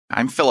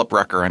I'm Philip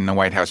Rucker. I'm the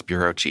White House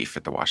bureau chief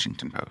at The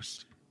Washington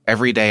Post.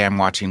 Every day I'm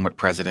watching what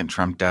President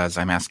Trump does.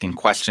 I'm asking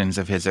questions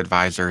of his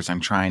advisors. I'm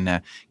trying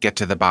to get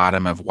to the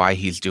bottom of why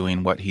he's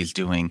doing what he's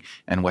doing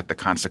and what the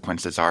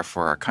consequences are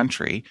for our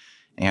country.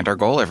 And our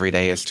goal every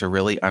day is to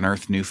really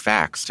unearth new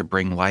facts, to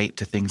bring light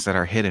to things that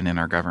are hidden in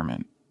our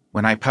government.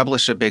 When I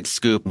publish a big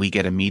scoop, we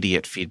get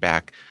immediate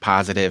feedback,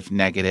 positive,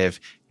 negative.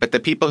 But the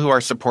people who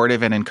are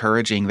supportive and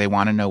encouraging, they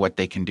want to know what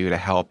they can do to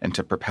help and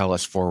to propel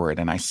us forward.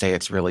 And I say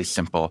it's really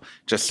simple.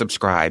 Just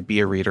subscribe, be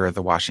a reader of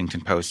The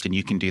Washington Post, and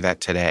you can do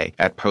that today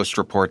at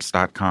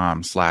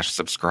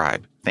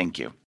postreports.com/subscribe. Thank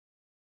you.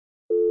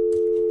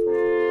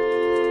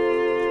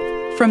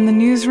 From the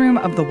newsroom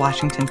of The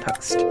Washington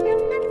Post.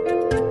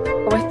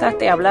 ¿Cómo estás?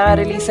 Te habla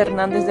Arelis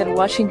Hernández del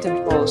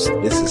Washington Post.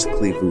 This is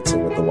Cleve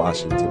Wootson with The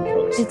Washington Post.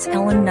 It's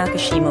Ellen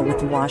Nakashima with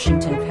The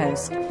Washington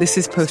Post. This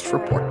is Post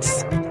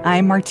Reports.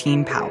 I'm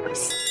Martine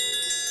Powers.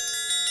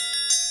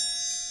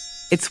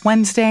 It's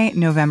Wednesday,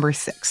 November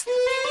 6th.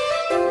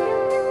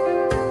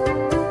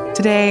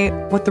 Today,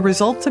 what the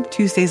results of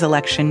Tuesday's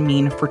election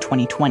mean for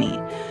 2020,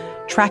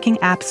 tracking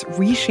apps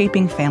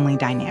reshaping family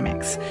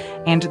dynamics,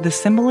 and the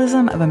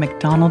symbolism of a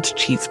McDonald's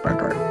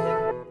cheeseburger.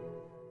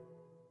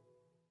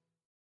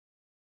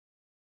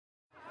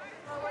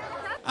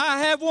 I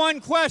have one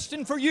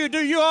question for you.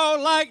 Do you all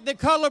like the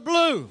color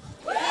blue?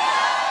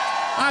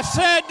 I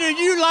said, do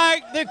you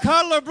like the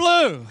color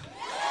blue?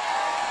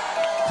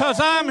 Because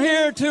I'm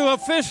here to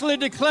officially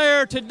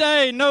declare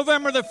today,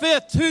 November the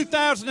 5th,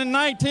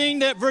 2019,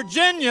 that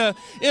Virginia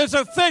is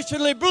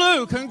officially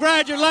blue.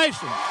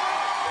 Congratulations.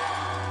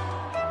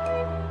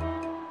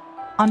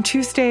 On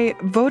Tuesday,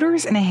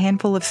 voters in a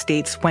handful of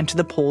states went to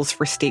the polls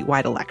for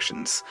statewide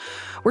elections.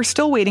 We're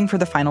still waiting for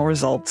the final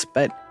results,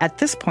 but at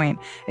this point,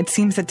 it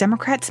seems that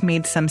Democrats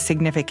made some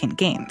significant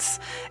gains,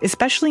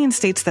 especially in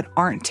states that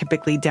aren't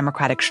typically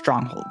Democratic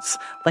strongholds,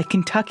 like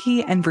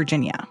Kentucky and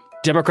Virginia.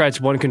 Democrats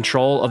won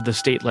control of the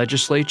state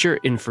legislature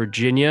in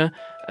Virginia.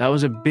 That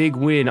was a big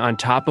win on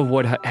top of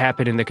what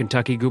happened in the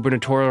Kentucky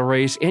gubernatorial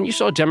race. And you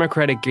saw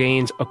Democratic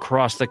gains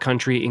across the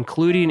country,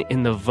 including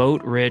in the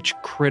vote-rich,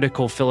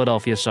 critical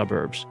Philadelphia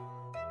suburbs.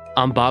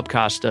 I'm Bob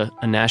Costa,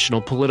 a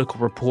national political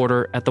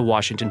reporter at The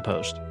Washington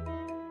Post.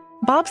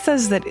 Bob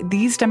says that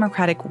these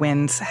Democratic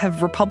wins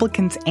have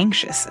Republicans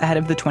anxious ahead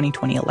of the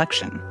 2020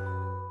 election.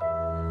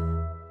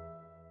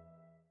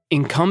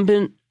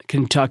 Incumbent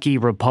Kentucky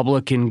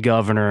Republican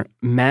Governor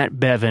Matt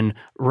Bevin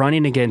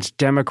running against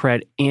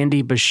Democrat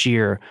Andy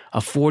Beshear, a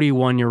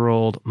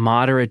 41-year-old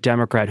moderate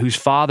Democrat whose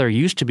father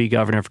used to be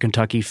governor of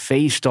Kentucky,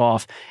 faced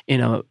off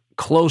in a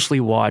closely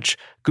watched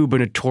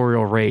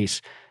gubernatorial race.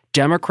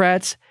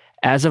 Democrats,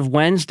 as of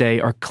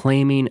Wednesday, are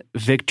claiming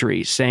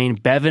victory, saying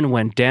Bevin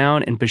went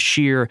down and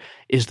Beshear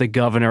is the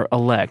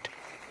governor-elect.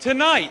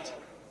 Tonight,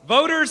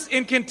 voters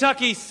in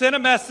Kentucky sent a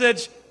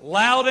message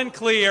loud and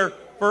clear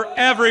for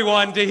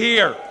everyone to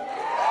hear.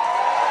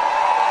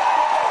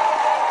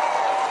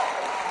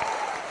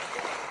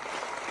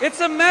 It's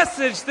a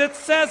message that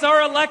says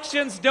our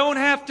elections don't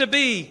have to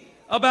be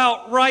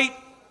about right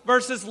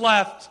versus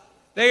left.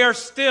 They are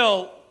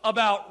still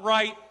about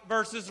right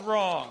versus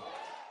wrong.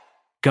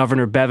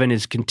 Governor Bevin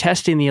is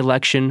contesting the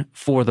election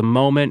for the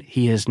moment.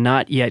 He has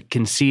not yet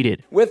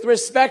conceded. With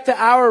respect to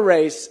our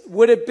race,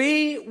 would it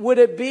be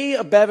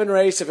a Bevin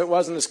race if it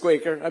wasn't a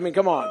squeaker? I mean,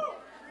 come on.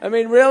 I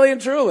mean, really and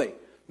truly.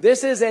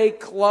 This is a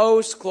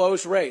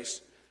close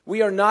race.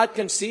 We are not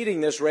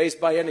conceding this race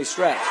by any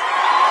stretch.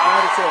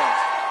 Not a chance.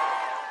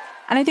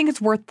 And I think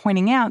it's worth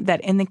pointing out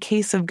that in the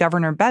case of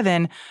Governor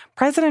Bevin,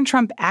 President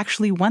Trump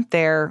actually went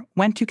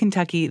to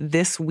Kentucky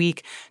this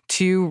week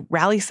to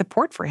rally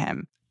support for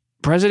him.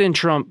 President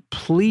Trump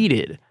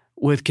pleaded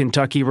with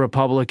Kentucky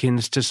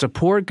Republicans to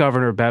support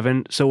Governor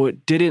Bevin so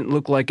it didn't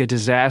look like a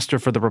disaster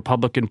for the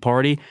Republican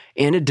Party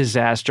and a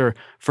disaster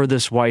for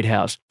this White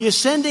House. You're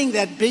sending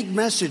that big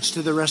message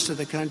to the rest of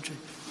the country.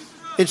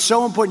 It's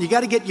so important. You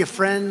got to get your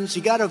friends.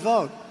 You got to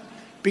vote.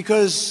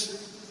 Because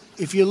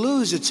if you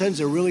lose, it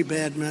sends a really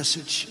bad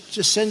message. It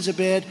just sends a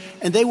bad,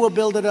 and they will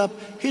build it up.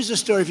 Here's the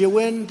story. If you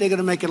win, they're going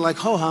to make it like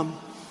ho-hum.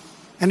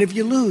 And if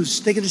you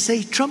lose, they're going to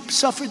say, Trump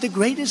suffered the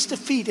greatest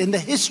defeat in the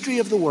history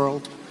of the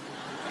world.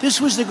 This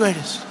was the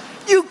greatest.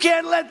 You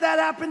can't let that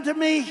happen to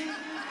me.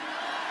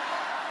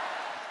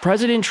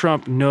 President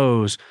Trump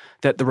knows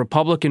that the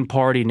Republican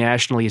Party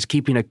nationally is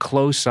keeping a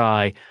close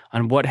eye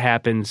on what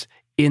happens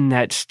in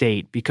that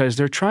state because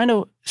they're trying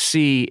to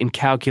see and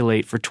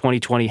calculate for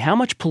 2020 how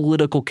much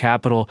political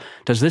capital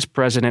does this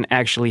president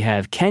actually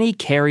have? Can he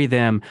carry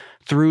them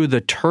through the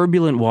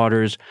turbulent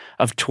waters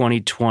of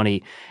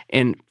 2020?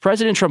 And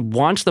President Trump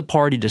wants the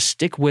party to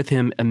stick with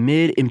him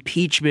amid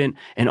impeachment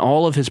and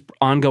all of his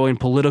ongoing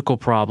political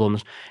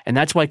problems. And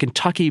that's why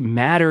Kentucky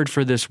mattered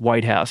for this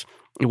White House.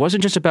 It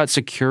wasn't just about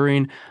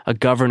securing a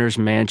governor's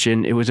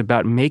mansion. It was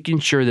about making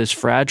sure this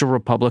fragile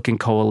Republican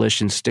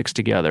coalition sticks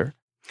together.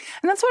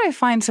 And that's what I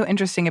find so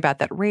interesting about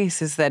that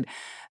race is that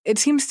It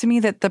seems to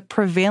me that the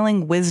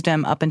prevailing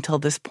wisdom up until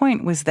this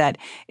point was that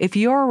if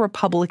you're a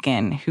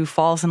Republican who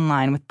falls in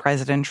line with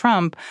President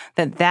Trump,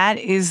 that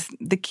is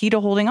the key to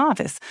holding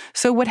office.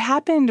 So what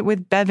happened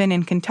with Bevin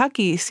in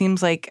Kentucky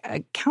seems like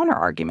a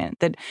counter-argument,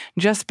 that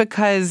just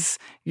because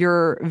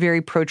you're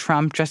very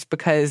pro-Trump, just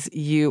because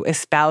you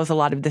espouse a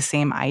lot of the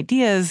same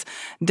ideas,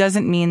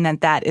 doesn't mean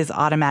that is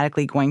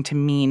automatically going to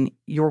mean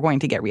you're going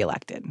to get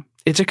reelected.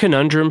 It's a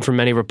conundrum for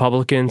many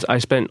Republicans. I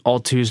spent all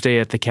Tuesday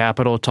at the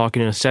Capitol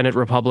talking to Senate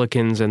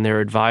Republicans and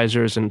their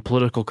advisors and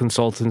political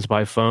consultants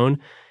by phone.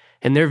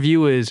 And their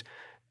view is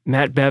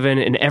Matt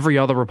Bevin and every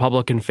other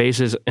Republican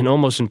faces an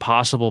almost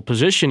impossible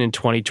position in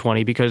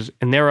 2020 because,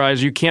 in their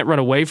eyes, you can't run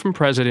away from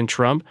President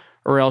Trump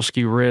or else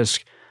you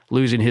risk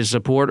losing his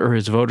support or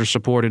his voter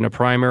support in a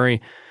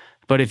primary.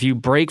 But if you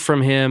break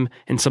from him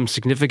in some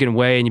significant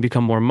way and you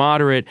become more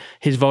moderate,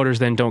 his voters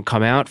then don't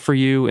come out for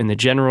you in the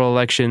general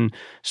election.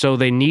 So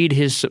they need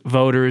his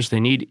voters. They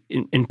need,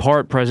 in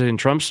part, President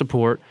Trump's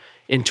support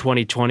in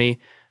 2020.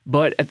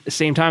 But at the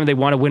same time, they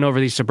want to win over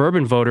these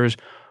suburban voters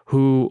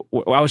who,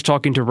 I was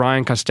talking to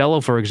Ryan Costello,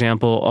 for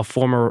example, a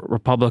former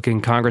Republican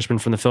congressman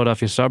from the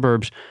Philadelphia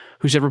suburbs,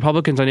 who said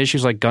Republicans on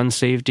issues like gun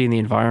safety and the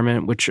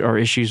environment, which are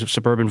issues of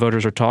suburban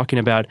voters are talking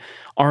about,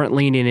 aren't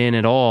leaning in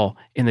at all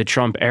in the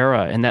Trump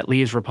era. And that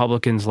leaves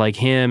Republicans like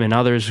him and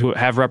others who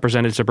have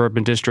represented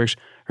suburban districts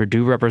or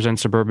do represent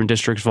suburban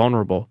districts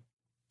vulnerable.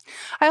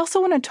 I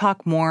also want to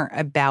talk more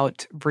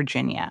about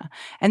Virginia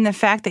and the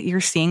fact that you're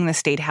seeing the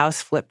state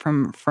house flip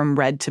from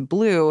red to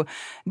blue.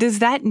 Does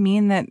that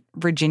mean that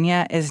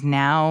Virginia is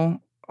now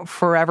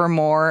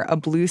forevermore a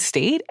blue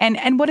state?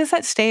 And what does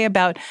that say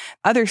about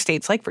other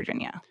states like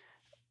Virginia?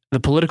 The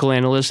political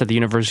analysts at the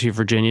University of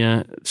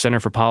Virginia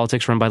Center for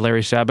Politics, run by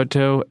Larry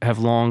Sabato, have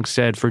long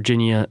said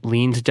Virginia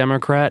leans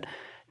Democrat.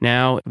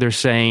 Now they're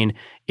saying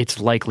it's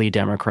likely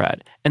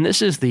Democrat. And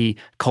this is the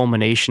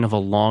culmination of a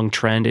long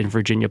trend in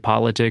Virginia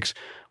politics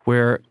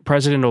where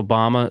President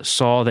Obama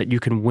saw that you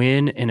can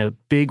win in a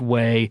big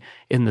way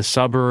in the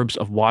suburbs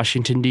of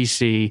Washington,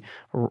 D.C.,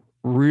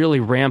 really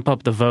ramp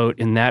up the vote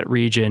in that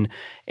region.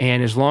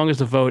 And as long as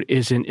the vote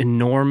isn't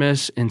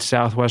enormous in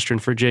southwestern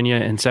Virginia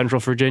and central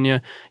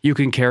Virginia, you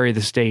can carry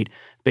the state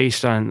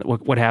based on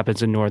what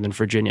happens in northern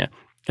Virginia.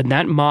 And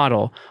that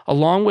model,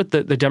 along with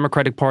the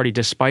Democratic Party,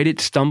 despite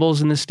its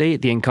stumbles in the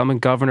state, the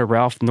incumbent governor,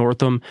 Ralph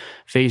Northam,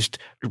 faced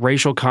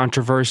racial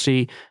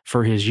controversy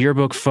for his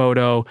yearbook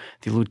photo.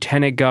 The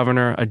lieutenant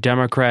governor, a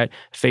Democrat,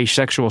 faced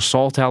sexual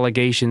assault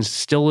allegations,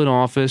 still in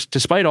office.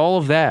 Despite all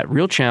of that,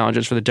 real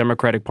challenges for the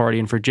Democratic Party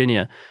in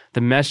Virginia.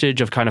 The message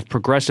of kind of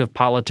progressive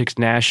politics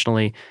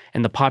nationally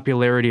and the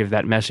popularity of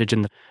that message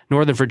in the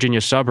Northern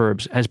Virginia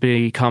suburbs has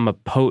become a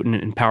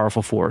potent and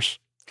powerful force.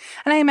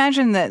 And I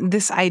imagine that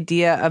this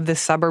idea of the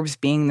suburbs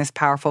being this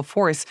powerful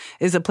force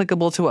is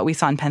applicable to what we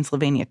saw in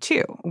Pennsylvania,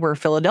 too, where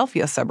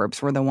Philadelphia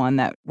suburbs were the one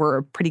that were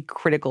a pretty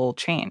critical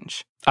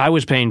change. I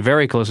was paying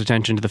very close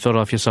attention to the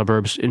Philadelphia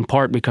suburbs, in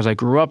part because I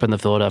grew up in the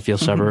Philadelphia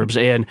suburbs.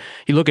 And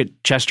you look at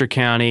Chester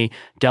County,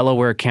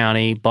 Delaware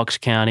County, Bucks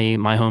County,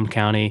 my home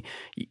county,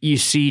 you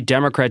see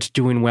Democrats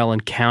doing well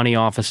in county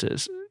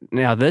offices.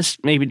 Now, this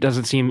maybe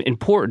doesn't seem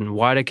important.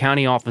 Why do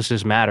county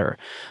offices matter?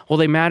 Well,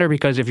 they matter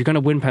because if you're going to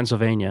win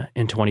Pennsylvania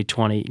in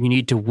 2020, you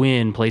need to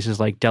win places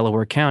like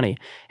Delaware County.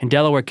 And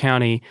Delaware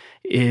County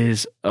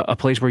is a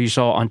place where you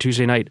saw on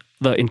Tuesday night,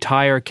 the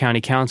entire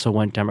county council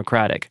went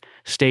Democratic,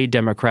 stayed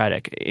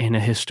Democratic in a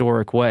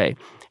historic way.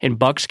 In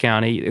Bucks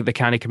County, the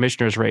county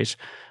commissioner's race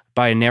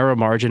by a narrow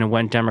margin and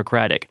went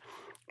Democratic.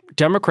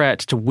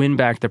 Democrats, to win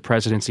back the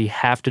presidency,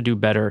 have to do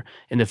better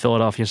in the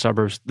Philadelphia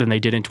suburbs than they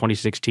did in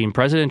 2016.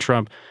 President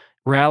Trump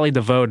rallied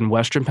the vote in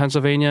western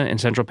Pennsylvania and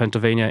central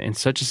Pennsylvania in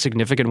such a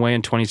significant way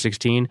in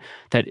 2016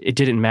 that it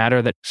didn't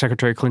matter that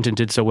Secretary Clinton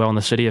did so well in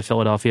the city of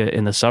Philadelphia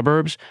in the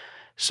suburbs.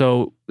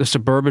 So the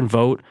suburban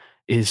vote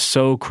is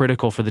so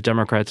critical for the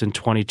Democrats in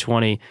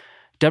 2020.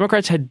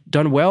 Democrats had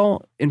done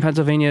well in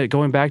Pennsylvania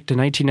going back to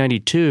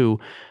 1992.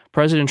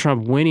 President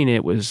Trump winning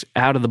it was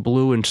out of the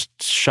blue and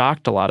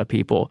shocked a lot of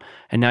people.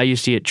 And now you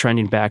see it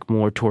trending back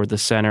more toward the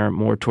center,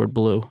 more toward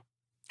blue.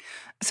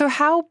 So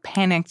how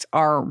panicked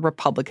are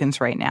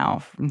Republicans right now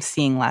from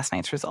seeing last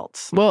night's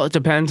results? Well, it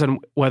depends on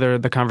whether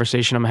the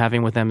conversation I'm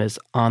having with them is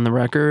on the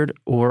record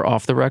or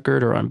off the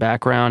record or on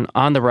background.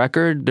 On the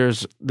record,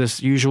 there's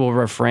this usual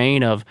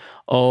refrain of,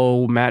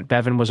 oh, Matt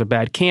Bevin was a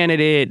bad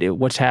candidate.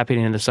 What's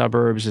happening in the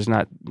suburbs is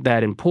not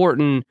that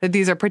important. That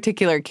these are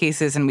particular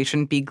cases and we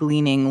shouldn't be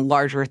gleaning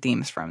larger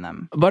themes from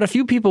them. But a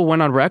few people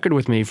went on record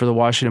with me for the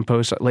Washington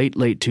Post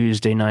late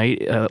Tuesday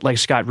night, like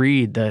Scott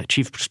Reed, the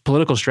chief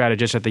political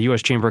strategist at the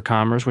U.S. Chamber of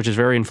Commerce, which is a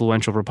very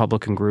influential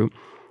Republican group.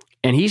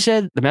 And he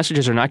said the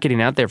messages are not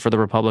getting out there for the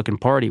Republican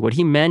Party. What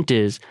he meant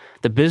is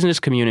the business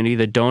community,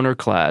 the donor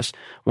class,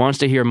 wants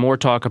to hear more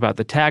talk about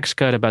the tax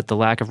cut, about the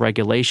lack of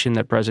regulation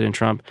that President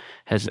Trump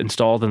has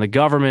installed in the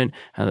government,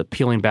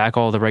 peeling back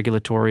all the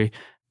regulatory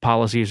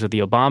policies of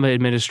the Obama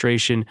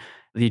administration,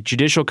 the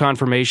judicial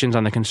confirmations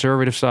on the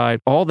conservative side.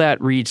 All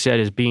that, Reed said,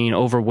 is being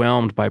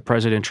overwhelmed by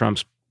President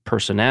Trump's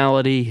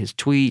personality, his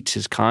tweets,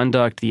 his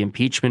conduct, the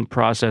impeachment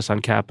process on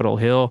Capitol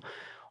Hill.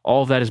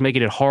 All of that is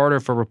making it harder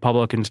for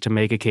Republicans to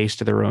make a case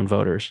to their own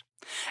voters.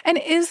 And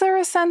is there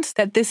a sense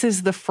that this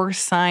is the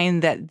first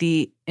sign that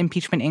the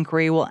impeachment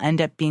inquiry will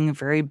end up being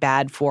very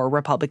bad for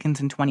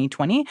Republicans in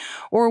 2020?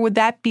 Or would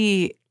that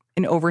be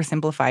an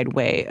oversimplified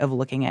way of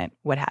looking at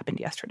what happened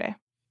yesterday?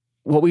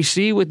 What we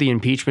see with the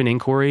impeachment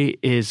inquiry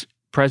is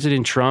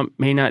President Trump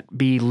may not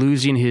be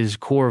losing his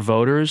core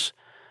voters,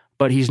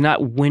 but he's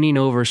not winning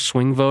over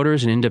swing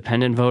voters and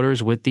independent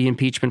voters with the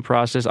impeachment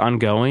process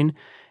ongoing.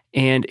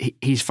 And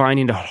he's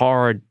finding it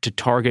hard to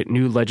target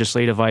new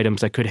legislative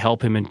items that could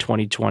help him in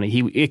 2020.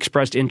 He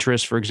expressed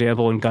interest, for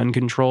example, in gun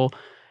control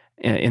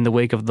in the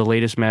wake of the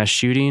latest mass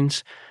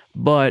shootings,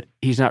 but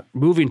he's not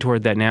moving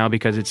toward that now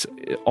because it's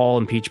all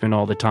impeachment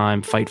all the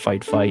time, fight,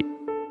 fight, fight.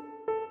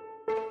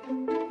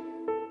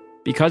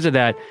 Because of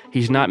that,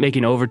 he's not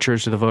making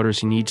overtures to the voters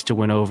he needs to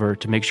win over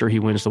to make sure he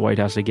wins the White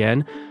House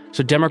again.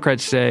 So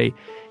Democrats say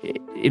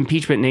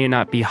impeachment may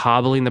not be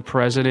hobbling the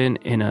president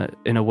in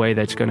a way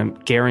that's going to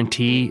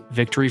guarantee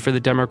victory for the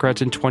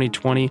Democrats in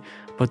 2020,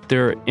 but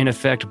they're in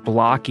effect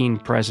blocking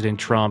President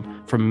Trump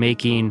from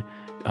making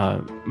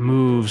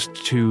moves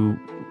to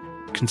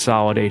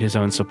consolidate his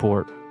own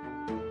support.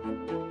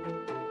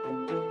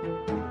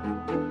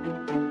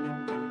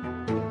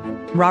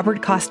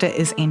 Robert Costa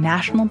is a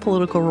national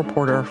political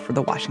reporter for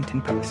The Washington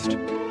Post.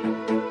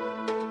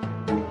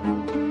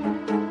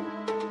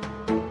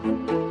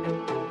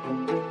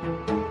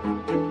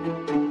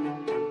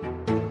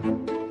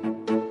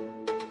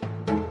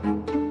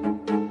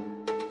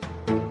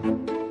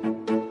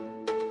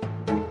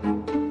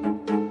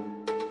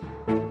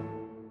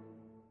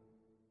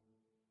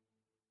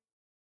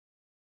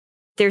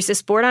 There's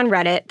this board on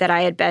Reddit that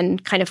I had been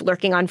kind of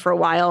lurking on for a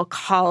while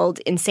called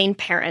Insane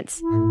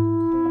Parents.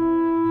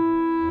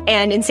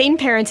 And Insane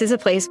Parents is a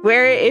place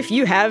where if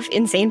you have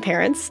insane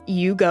parents,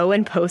 you go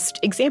and post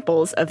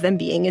examples of them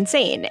being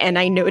insane. And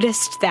I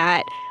noticed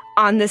that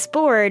on this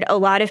board, a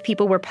lot of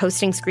people were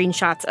posting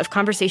screenshots of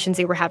conversations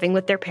they were having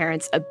with their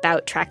parents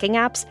about tracking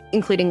apps,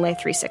 including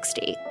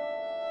Life360.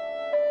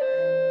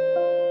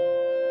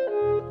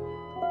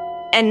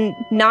 And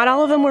not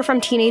all of them were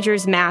from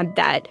teenagers mad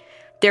that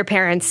their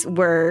parents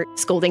were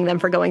scolding them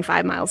for going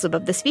 5 miles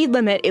above the speed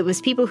limit. It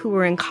was people who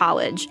were in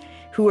college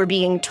who were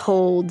being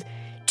told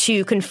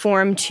to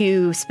conform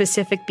to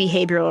specific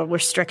behavioral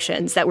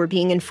restrictions that were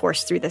being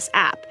enforced through this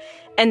app.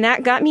 And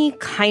that got me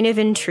kind of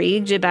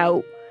intrigued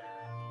about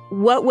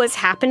what was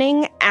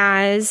happening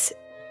as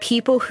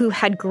people who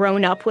had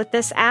grown up with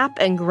this app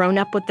and grown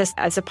up with this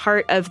as a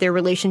part of their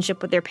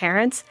relationship with their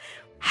parents.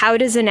 How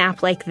does an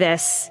app like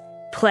this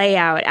play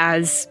out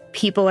as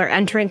people are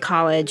entering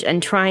college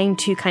and trying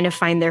to kind of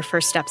find their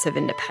first steps of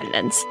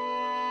independence?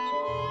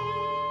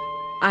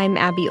 I'm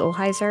Abby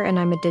Ohlheiser, and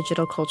I'm a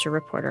digital culture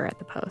reporter at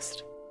The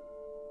Post.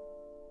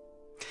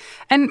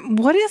 And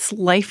what is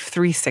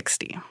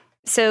Life360?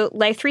 So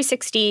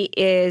Life360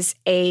 is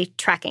a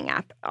tracking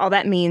app. All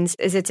that means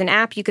is it's an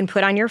app you can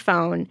put on your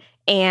phone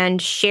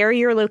and share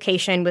your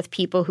location with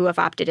people who have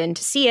opted in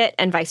to see it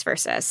and vice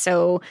versa.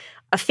 So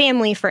a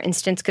family, for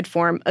instance, could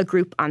form a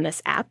group on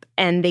this app,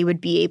 and they would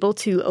be able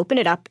to open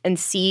it up and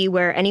see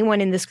where anyone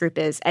in this group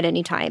is at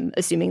any time,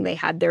 assuming they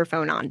had their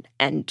phone on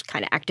and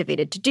kind of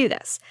activated to do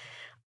this.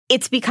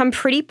 It's become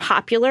pretty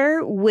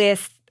popular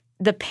with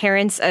the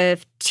parents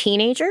of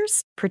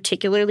teenagers,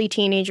 particularly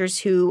teenagers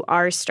who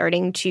are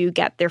starting to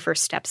get their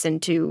first steps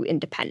into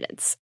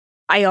independence.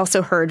 I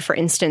also heard, for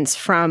instance,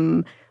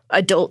 from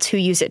adults who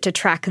use it to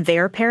track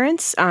their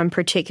parents,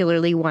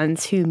 particularly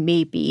ones who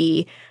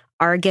maybe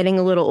are getting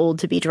a little old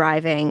to be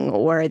driving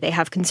or they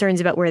have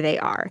concerns about where they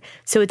are.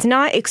 So it's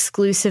not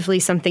exclusively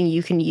something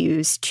you can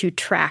use to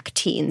track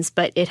teens,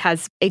 but it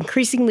has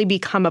increasingly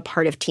become a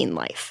part of teen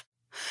life.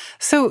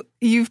 So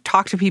you've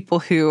talked to people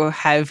who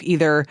have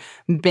either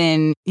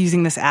been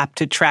using this app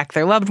to track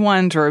their loved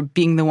ones or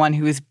being the one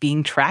who is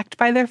being tracked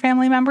by their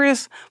family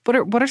members.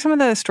 What are some of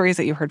the stories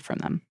that you heard from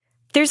them?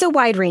 There's a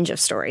wide range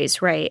of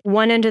stories, right?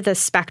 One end of the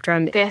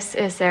spectrum. This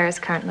is Sarah's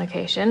current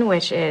location,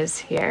 which is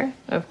here,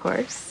 of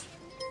course.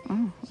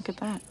 Oh, look at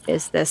that.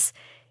 Is this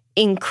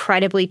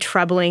incredibly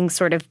troubling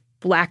sort of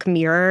Black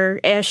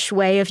Mirror-ish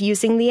way of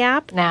using the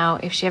app. Now,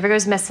 if she ever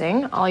goes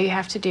missing, all you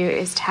have to do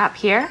is tap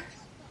here,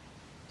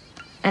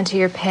 enter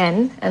your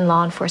PIN, and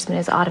law enforcement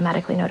is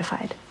automatically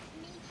notified.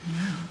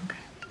 Oh, okay.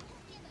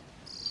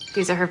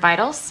 These are her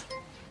vitals.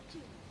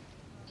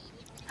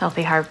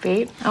 Healthy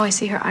heartbeat. Oh, I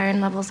see her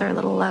iron levels are a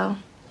little low.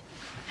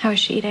 How is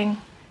she eating?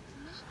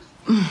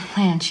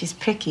 Man, she's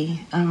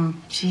picky.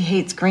 She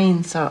hates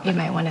greens, so... You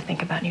might want to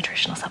think about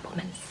nutritional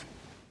supplements.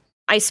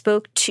 I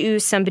spoke to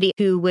somebody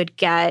who would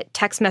get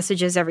text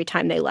messages every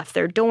time they left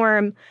their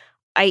dorm.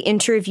 I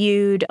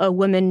interviewed a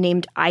woman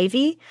named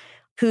Ivy,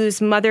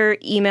 whose mother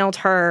emailed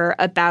her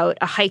about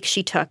a hike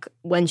she took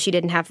when she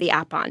didn't have the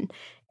app on,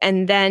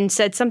 and then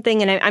said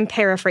something, and I'm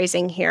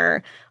paraphrasing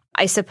here,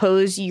 I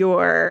suppose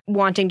you're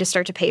wanting to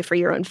start to pay for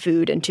your own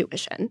food and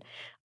tuition.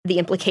 The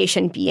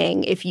implication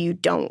being, if you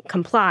don't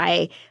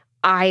comply,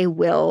 I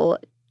will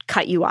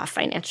cut you off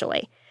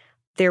financially.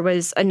 There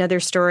was another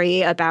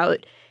story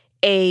about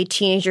a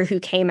teenager who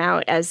came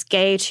out as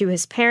gay to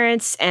his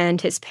parents,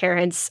 and his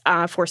parents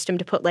forced him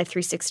to put Life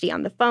 360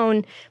 on the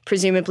phone,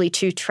 presumably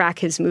to track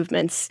his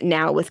movements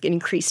now with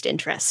increased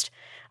interest.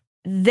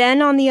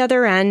 Then on the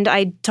other end,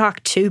 I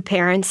talked to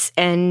parents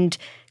and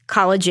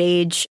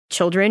college-age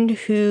children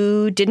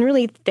who didn't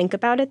really think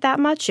about it that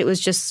much. It was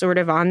just sort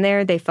of on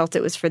there. They felt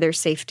it was for their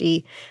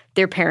safety.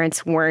 Their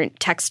parents weren't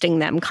texting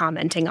them,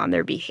 commenting on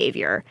their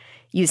behavior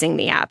using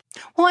the app.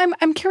 Well,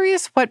 I'm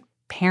curious what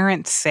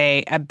parents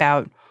say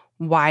about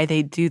why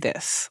they do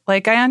this.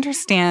 Like, I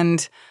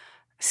understand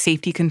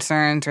safety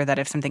concerns or that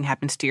if something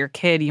happens to your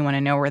kid, you want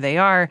to know where they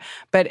are.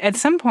 But at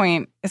some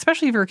point,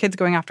 especially if your kid's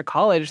going off to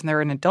college and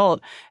they're an adult,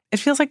 it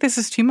feels like this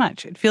is too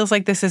much. It feels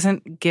like this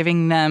isn't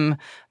giving them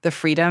the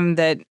freedom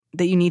that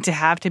you need to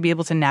have to be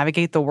able to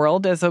navigate the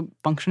world as a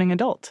functioning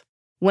adult.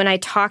 When I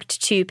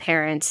talked to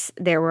parents,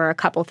 there were a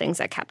couple things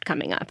that kept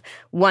coming up.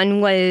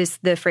 One was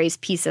the phrase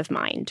peace of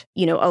mind.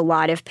 You know, a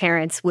lot of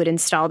parents would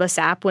install this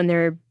app when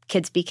their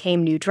kids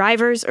became new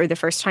drivers or the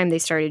first time they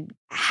started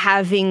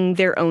having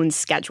their own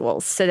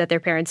schedules so that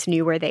their parents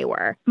knew where they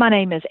were. My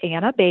name is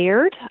Anna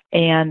Baird,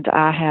 and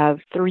I have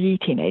 3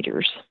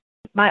 teenagers.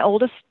 My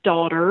oldest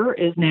daughter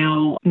is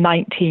now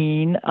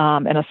 19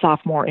 and a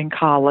sophomore in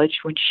college.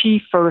 When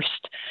she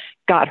first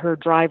got her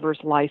driver's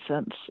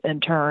license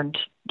and turned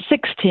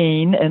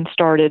 16 and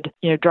started,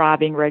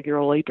 driving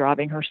regularly,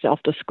 driving herself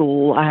to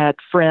school, I had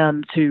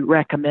friends who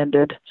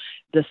recommended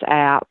this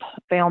app,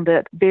 found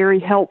it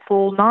very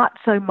helpful, not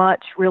so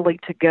much really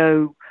to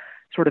go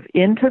sort of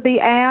into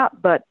the app,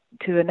 but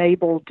to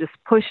enable just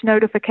push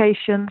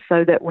notifications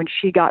so that when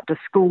she got to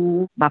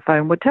school, my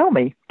phone would tell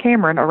me,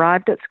 Cameron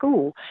arrived at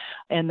school.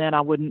 And then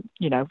I wouldn't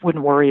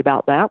worry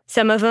about that.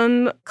 Some of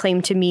them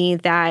claimed to me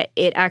that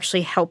it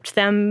actually helped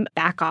them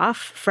back off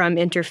from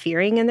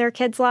interfering in their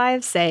kids'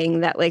 lives, saying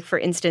that, like, for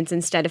instance,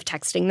 instead of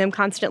texting them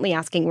constantly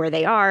asking where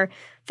they are,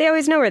 they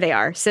always know where they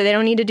are, so they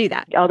don't need to do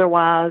that.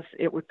 Otherwise,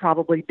 it would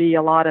probably be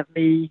a lot of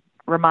me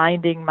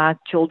reminding my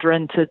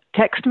children to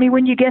text me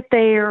when you get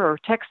there or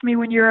text me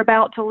when you're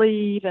about to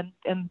leave,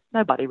 and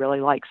nobody really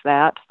likes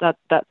that.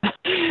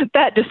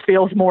 That just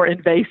feels more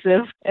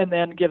invasive and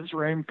then gives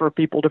room for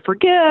people to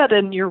forget,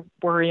 and you're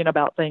worrying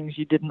about things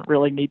you didn't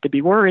really need to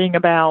be worrying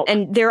about.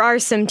 And there are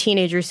some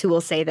teenagers who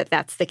will say that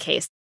that's the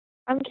case.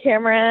 I'm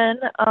Cameron.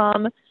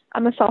 I'm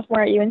a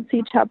sophomore at UNC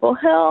Chapel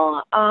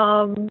Hill.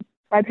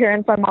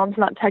 My mom's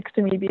not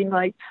texting me being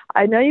like,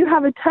 I know you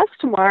have a test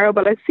tomorrow,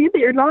 but I see that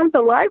you're not at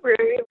the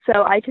library.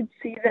 So I could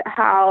see that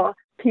how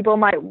people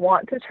might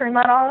want to turn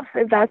that off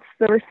if that's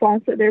the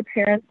response that their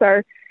parents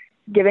are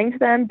giving to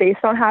them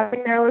based on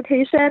having their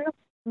location.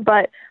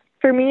 But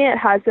for me, it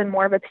has been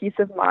more of a peace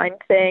of mind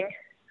thing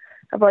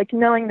of like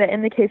knowing that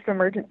in the case of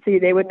emergency,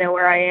 they would know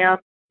where I am.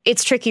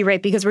 It's tricky,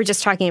 right? Because we're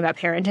just talking about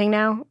parenting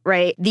now,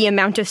 right? The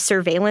amount of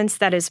surveillance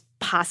that is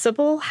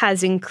possible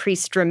has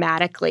increased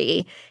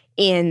dramatically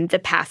in the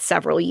past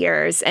several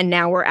years. And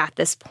now we're at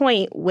this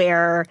point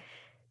where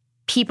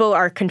people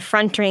are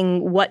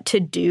confronting what to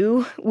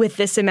do with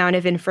this amount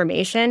of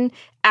information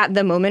at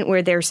the moment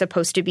where they're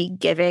supposed to be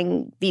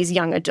giving these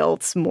young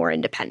adults more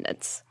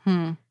independence.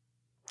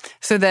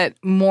 So that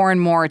more and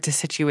more it's a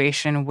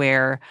situation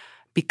where,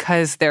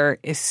 because there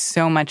is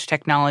so much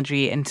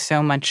technology and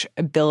so much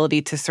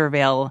ability to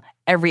surveil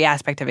every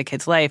aspect of a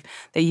kid's life,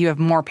 that you have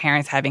more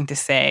parents having to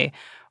say,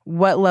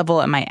 what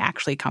level am I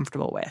actually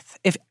comfortable with?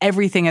 If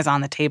everything is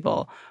on the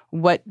table,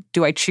 what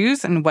do I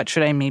choose and what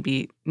should I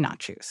maybe not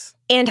choose?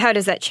 And how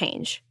does that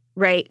change,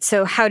 right?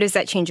 So how does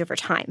that change over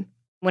time?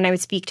 When I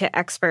would speak to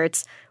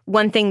experts,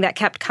 one thing that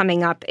kept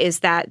coming up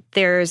is that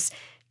there's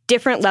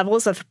different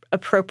levels of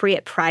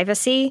appropriate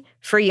privacy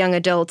for young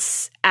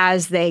adults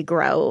as they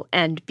grow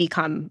and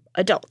become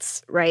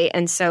adults, right?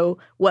 And so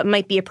what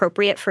might be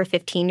appropriate for a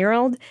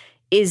 15-year-old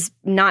is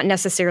not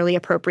necessarily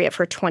appropriate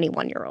for a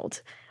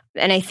 21-year-old.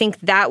 And I think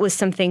that was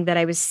something that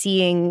I was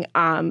seeing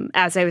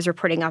as I was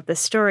reporting out this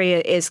story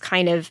is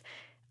kind of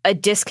a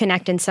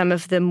disconnect in some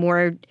of the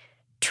more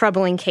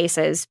troubling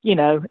cases.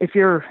 If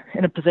you're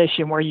in a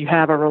position where you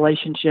have a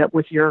relationship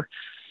with your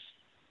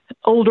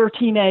older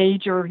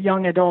teenage or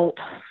young adult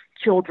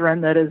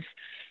children that is,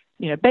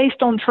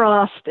 based on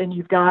trust and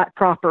you've got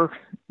proper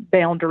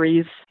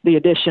boundaries, the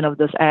addition of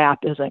this app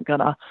isn't going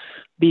to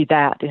be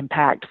that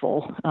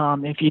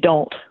impactful. If you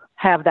don't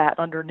have that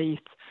underneath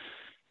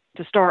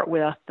to start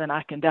with, then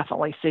I can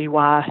definitely see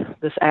why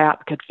this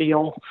app could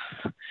feel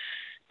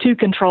too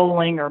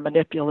controlling or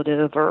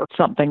manipulative or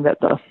something that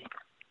the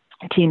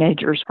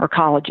teenagers or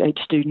college-age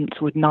students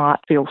would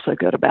not feel so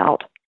good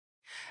about.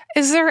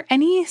 Is there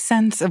any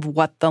sense of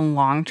what the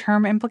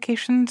long-term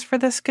implications for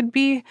this could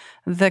be?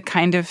 The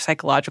kind of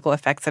psychological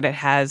effects that it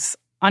has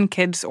on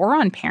kids or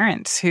on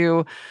parents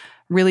who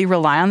really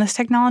rely on this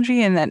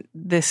technology and that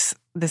this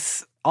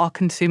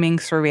all-consuming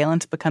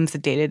surveillance becomes a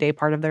day-to-day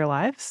part of their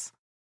lives?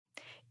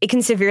 It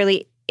can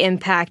severely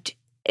impact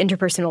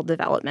interpersonal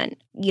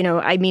development.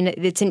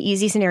 It's an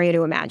easy scenario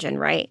to imagine,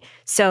 right?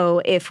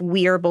 So if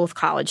we are both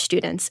college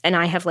students and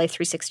I have Life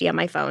 360 on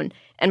my phone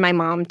and my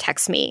mom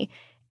texts me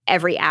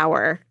every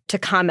hour to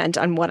comment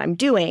on what I'm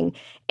doing,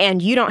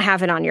 and you don't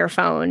have it on your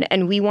phone,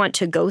 and we want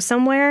to go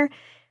somewhere,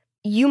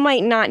 you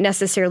might not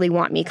necessarily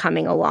want me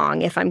coming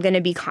along if I'm going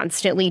to be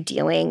constantly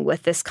dealing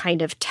with this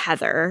kind of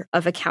tether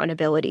of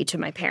accountability to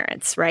my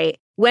parents, right?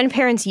 When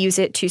parents use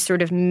it to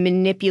sort of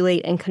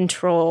manipulate and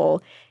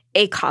control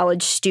a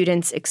college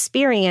student's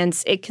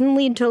experience, it can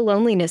lead to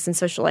loneliness and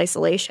social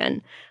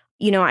isolation.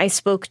 You know, I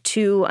spoke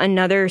to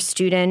another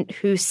student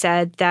who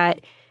said that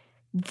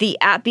the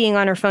app being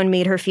on her phone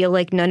made her feel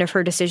like none of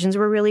her decisions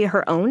were really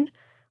her own,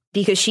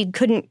 because she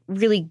couldn't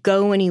really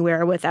go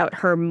anywhere without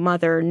her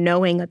mother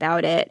knowing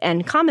about it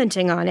and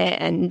commenting on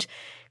it and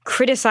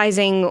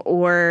criticizing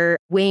or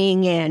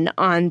weighing in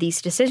on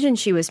these decisions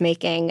she was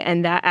making.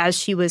 And that as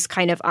she was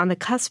kind of on the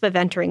cusp of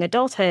entering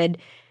adulthood,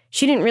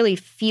 she didn't really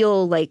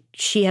feel like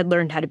she had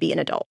learned how to be an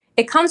adult.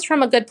 It comes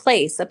from a good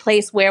place, a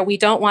place where we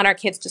don't want our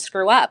kids to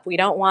screw up. We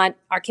don't want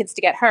our kids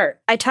to get hurt.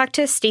 I talked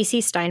to Stacy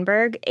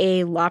Steinberg,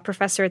 a law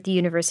professor at the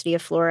University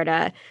of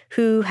Florida,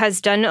 who has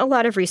done a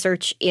lot of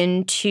research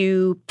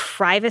into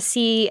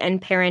privacy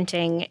and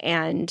parenting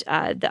and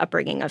the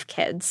upbringing of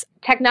kids.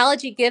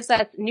 Technology gives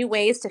us new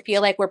ways to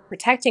feel like we're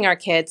protecting our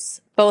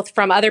kids, both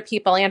from other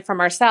people and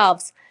from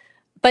ourselves.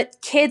 But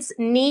kids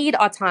need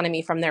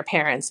autonomy from their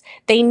parents.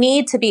 They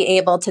need to be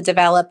able to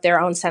develop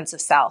their own sense of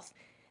self,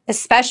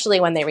 especially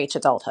when they reach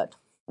adulthood.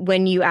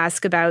 When you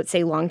ask about,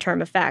 say, long-term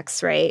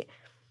effects, right,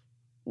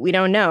 we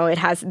don't know.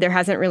 There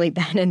hasn't really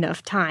been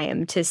enough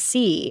time to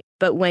see.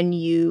 But when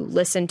you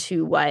listen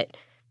to what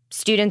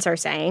students are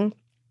saying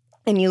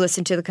and you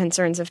listen to the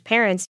concerns of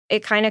parents,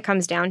 it kind of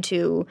comes down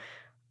to,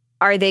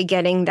 are they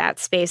getting that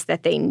space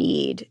that they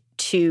need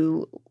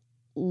to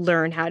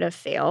learn how to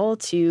fail,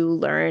 to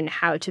learn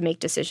how to make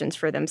decisions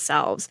for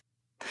themselves?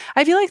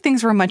 I feel like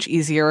things were much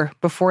easier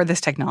before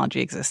this technology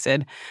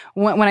existed.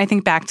 When I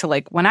think back to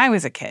like when I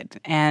was a kid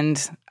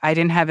and I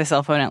didn't have a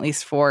cell phone, at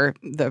least for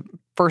the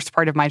first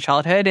part of my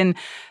childhood. And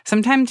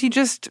sometimes you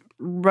just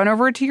run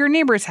over to your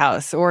neighbor's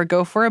house or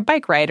go for a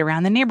bike ride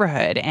around the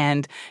neighborhood.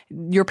 And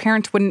your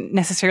parents wouldn't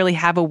necessarily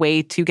have a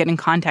way to get in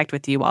contact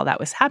with you while that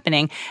was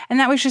happening. And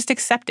that was just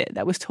accepted.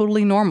 That was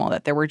totally normal,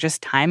 that there were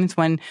just times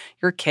when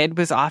your kid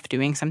was off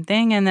doing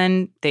something and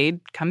then they'd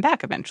come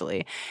back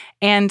eventually.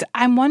 And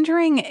I'm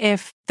wondering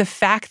if the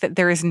fact that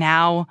there is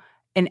now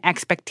an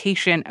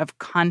expectation of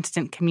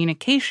constant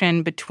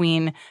communication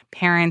between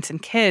parents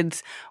and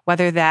kids,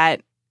 whether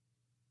that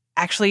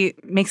actually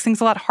makes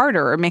things a lot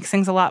harder or makes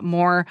things a lot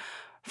more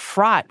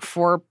fraught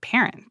for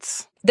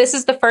parents. This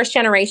is the first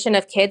generation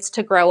of kids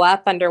to grow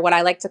up under what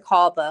I like to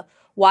call the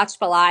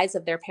watchful eyes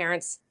of their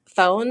parents'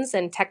 phones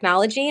and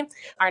technology.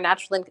 Our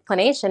natural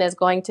inclination is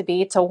going to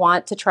be to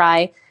want to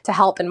try to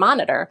help and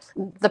monitor.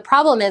 The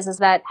problem is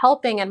that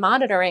helping and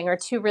monitoring are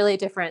two really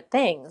different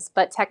things,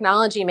 but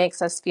technology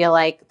makes us feel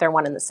like they're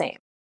one and the same.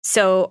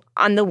 So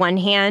on the one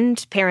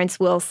hand, parents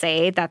will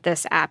say that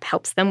this app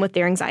helps them with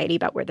their anxiety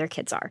about where their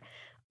kids are.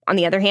 On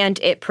the other hand,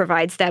 it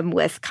provides them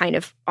with kind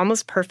of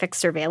almost perfect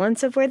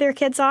surveillance of where their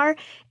kids are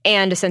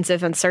and a sense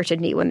of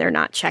uncertainty when they're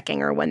not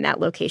checking or when that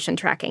location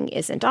tracking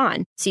isn't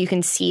on. So you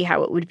can see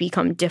how it would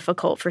become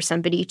difficult for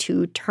somebody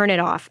to turn it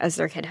off as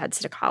their kid heads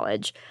to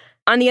college.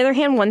 On the other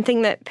hand, one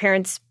thing that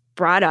parents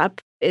brought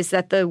up is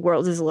that the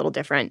world is a little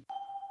different.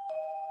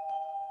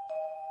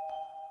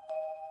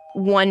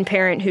 One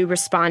parent who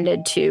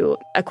responded to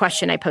a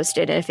question I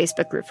posted in a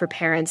Facebook group for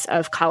parents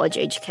of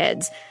college-age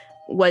kids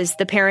was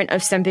the parent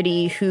of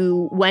somebody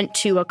who went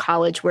to a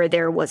college where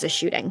there was a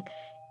shooting.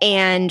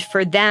 And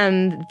for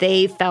them,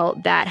 they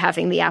felt that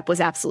having the app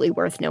was absolutely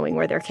worth knowing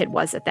where their kid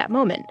was at that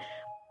moment.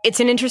 It's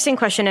an interesting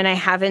question, and I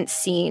haven't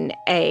seen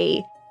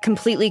a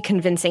completely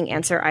convincing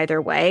answer either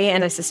way,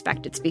 and I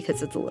suspect it's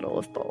because it's a little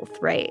of both,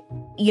 right?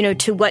 You know,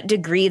 to what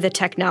degree the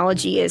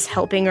technology is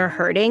helping or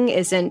hurting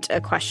isn't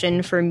a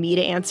question for me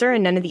to answer,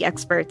 and none of the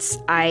experts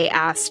I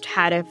asked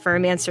had a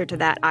firm answer to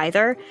that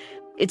either.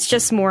 It's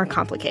just more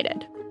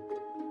complicated.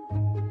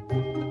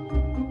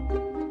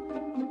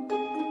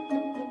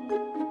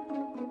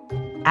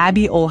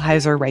 Abby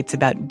Olheiser writes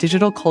about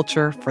digital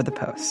culture for The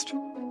Post.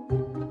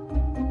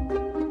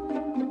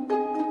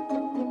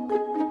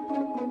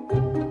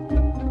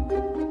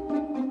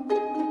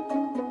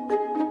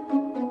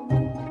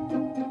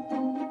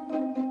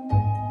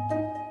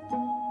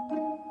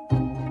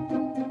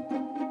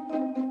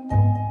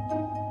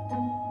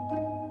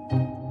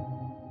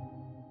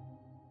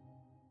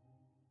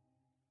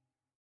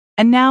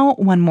 And now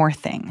one more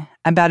thing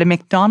about a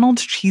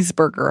McDonald's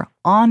cheeseburger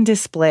on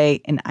display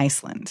in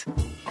Iceland.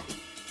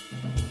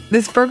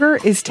 This burger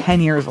is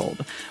 10 years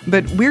old,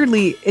 but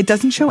weirdly, it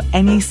doesn't show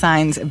any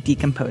signs of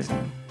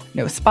decomposing.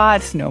 No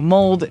spots, no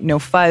mold, no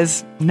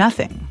fuzz,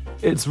 nothing.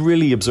 It's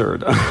really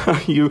absurd.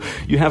 You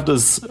have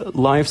this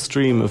live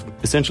stream of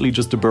essentially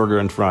just a burger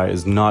and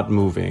fries not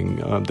moving.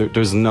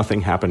 There's nothing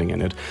happening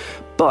in it.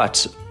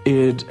 But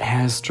it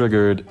has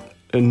triggered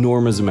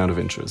enormous amount of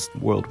interest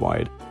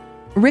worldwide.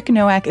 Rick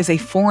Nowak is a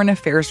foreign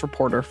affairs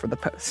reporter for The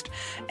Post,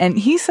 and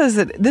he says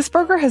that this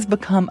burger has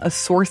become a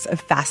source of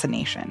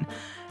fascination.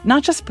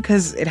 Not just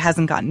because it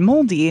hasn't gotten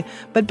moldy,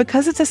 but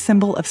because it's a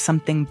symbol of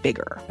something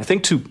bigger. I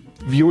think to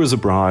viewers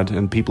abroad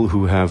and people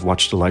who have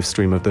watched the live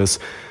stream of this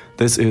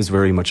is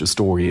very much a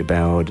story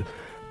about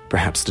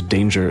perhaps the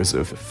dangers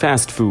of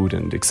fast food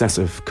and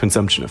excessive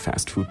consumption of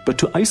fast food. But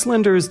to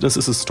Icelanders, this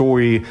is a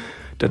story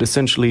that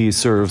essentially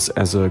serves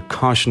as a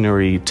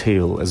cautionary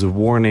tale, as a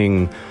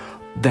warning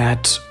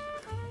that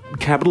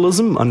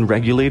capitalism,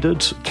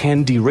 unregulated,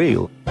 can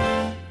derail.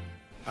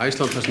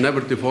 Iceland has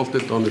never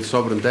defaulted on its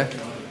sovereign debt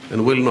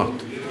and will not.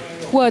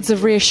 Words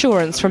of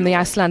reassurance from the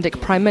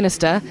Icelandic Prime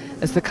Minister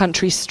as the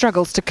country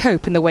struggles to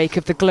cope in the wake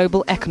of the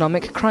global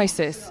economic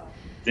crisis.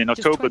 In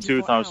October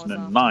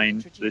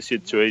 2009, the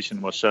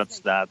situation was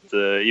such that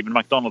even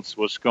McDonald's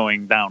was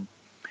going down.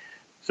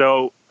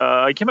 So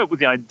I came up with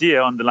the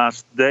idea on the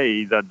last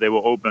day that they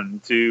were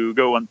open to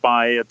go and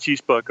buy a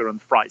cheeseburger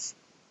and fries.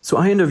 So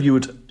I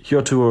interviewed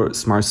Hjörtur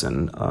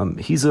Smarsson.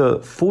 He's a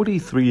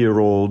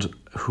 43-year-old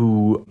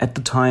who at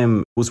the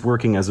time was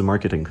working as a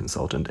marketing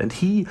consultant, and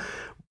he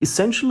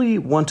essentially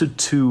wanted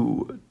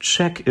to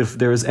check if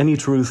there is any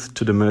truth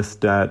to the myth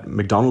that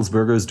McDonald's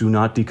burgers do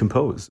not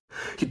decompose.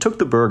 He took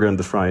the burger and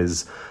the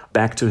fries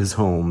back to his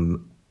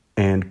home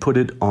and put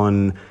it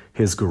on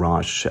his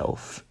garage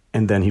shelf,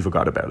 and then he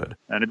forgot about it.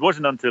 And it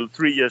wasn't until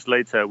 3 years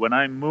later when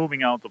I'm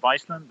moving out of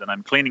Iceland and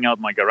I'm cleaning out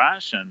my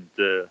garage and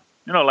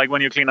like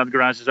when you clean out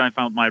garages, I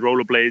found my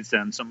rollerblades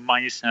and some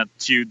mice had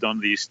chewed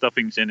on the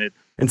stuffings in it.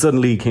 And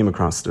suddenly he came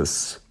across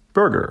this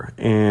burger,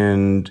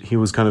 and he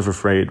was kind of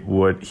afraid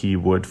what he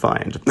would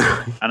find.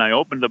 And I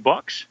opened the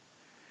box,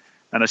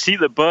 and I see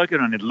the burger,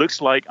 and it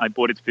looks like I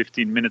bought it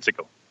 15 minutes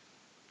ago,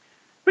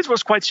 which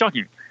was quite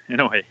shocking in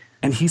a way.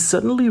 And he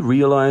suddenly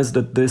realized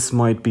that this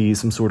might be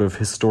some sort of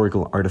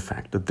historical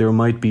artifact, that there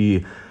might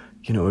be,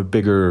 a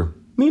bigger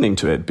meaning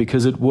to it,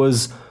 because it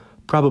was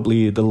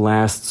probably the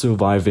last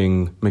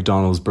surviving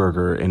McDonald's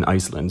burger in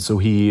Iceland. So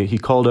he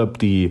called up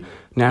the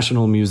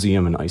National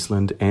Museum in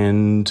Iceland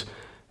and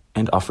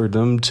offered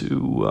them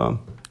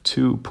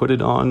to put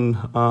it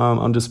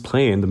on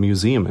display in the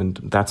museum, and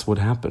that's what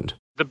happened.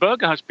 The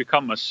burger has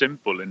become a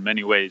symbol in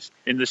many ways,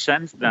 in the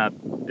sense that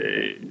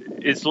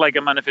it's like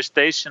a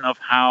manifestation of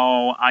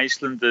how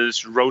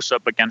Icelanders rose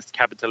up against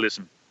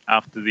capitalism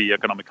after the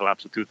economic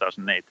collapse of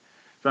 2008.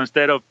 So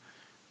instead of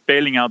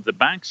bailing out the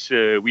banks,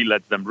 we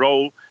let them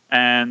roll,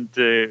 and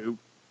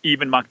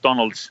even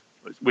McDonald's,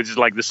 which is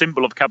like the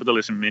symbol of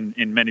capitalism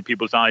in many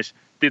people's eyes,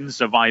 didn't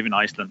survive in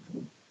Iceland.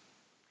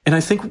 And I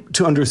think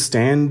to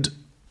understand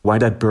why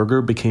that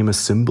burger became a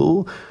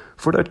symbol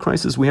for that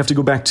crisis, we have to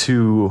go back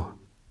to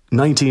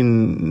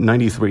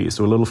 1993,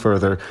 so a little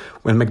further,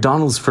 when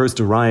McDonald's first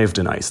arrived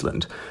in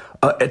Iceland.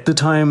 At the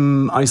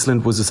time,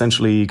 Iceland was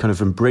essentially kind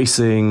of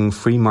embracing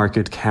free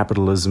market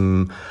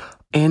capitalism,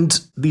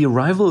 and the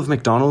arrival of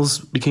McDonald's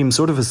became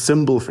sort of a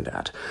symbol for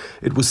that.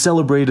 It was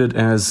celebrated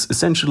as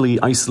essentially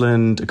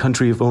Iceland, a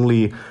country of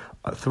only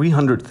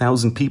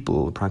 300,000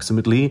 people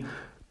approximately,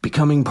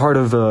 becoming part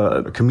of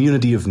a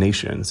community of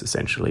nations,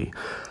 essentially.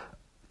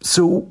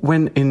 So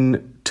when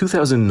in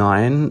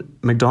 2009,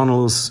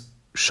 McDonald's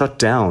shut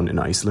down in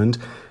Iceland,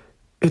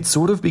 it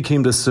sort of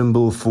became the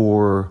symbol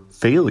for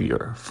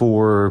failure,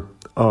 for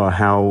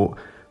how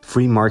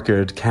free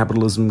market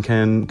capitalism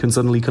can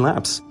suddenly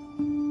collapse.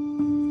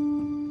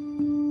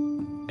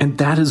 And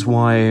that is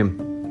why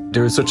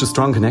there is such a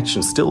strong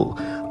connection still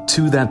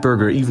to that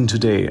burger even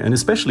today, and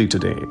especially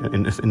today,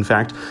 in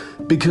fact,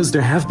 because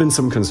there have been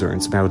some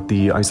concerns about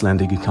the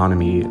Icelandic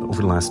economy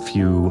over the last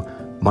few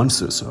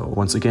months or so,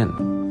 once again.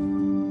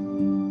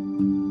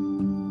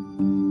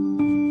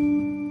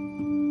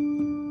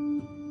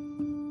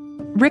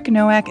 Rick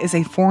Nowak is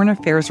a foreign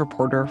affairs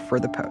reporter for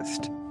The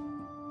Post.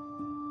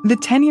 The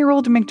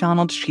 10-year-old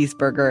McDonald's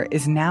cheeseburger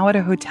is now at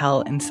a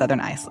hotel in southern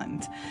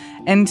Iceland,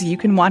 and you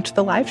can watch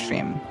the live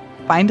stream.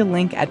 Find a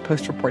link at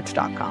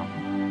postreports.com.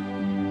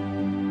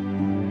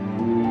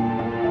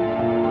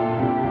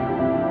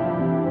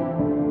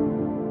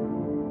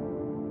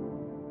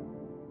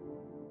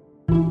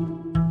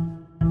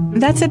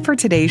 That's it for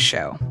today's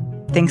show.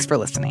 Thanks for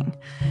listening.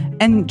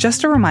 And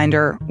just a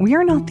reminder, we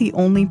are not the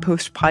only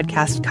Post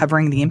podcast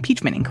covering the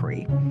impeachment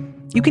inquiry.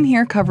 You can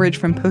hear coverage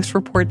from Post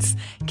Reports,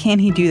 Can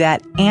He Do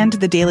That, and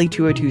the Daily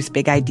 202's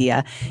Big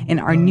Idea in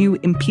our new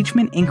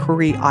Impeachment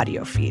Inquiry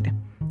audio feed.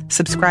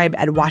 Subscribe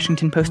at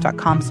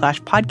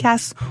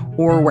washingtonpost.com/podcasts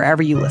or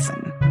wherever you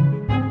listen.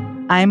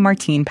 I'm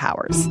Martine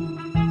Powers.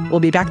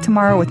 We'll be back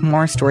tomorrow with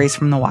more stories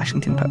from the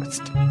Washington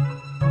Post.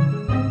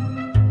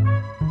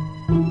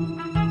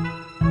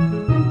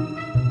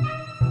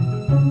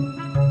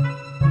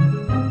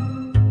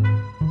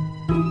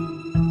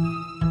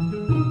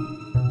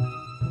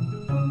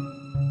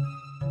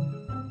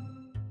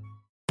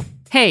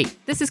 Hey,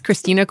 this is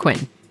Christina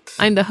Quinn.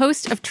 I'm the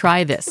host of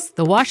Try This,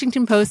 the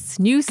Washington Post's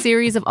new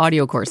series of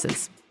audio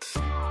courses.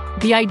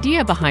 The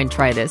idea behind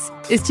Try This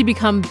is to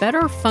become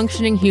better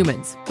functioning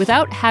humans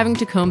without having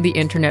to comb the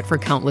internet for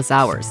countless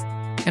hours.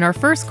 In our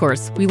first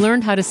course, we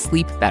learned how to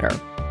sleep better.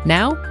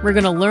 Now, we're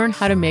going to learn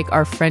how to make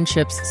our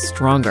friendships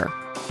stronger.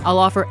 I'll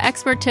offer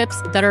expert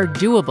tips that are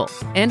doable,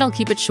 and I'll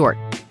keep it short.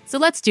 So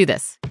let's do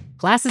this.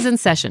 Class is in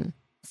session.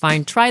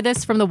 Find Try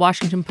This from the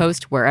Washington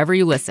Post wherever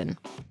you listen.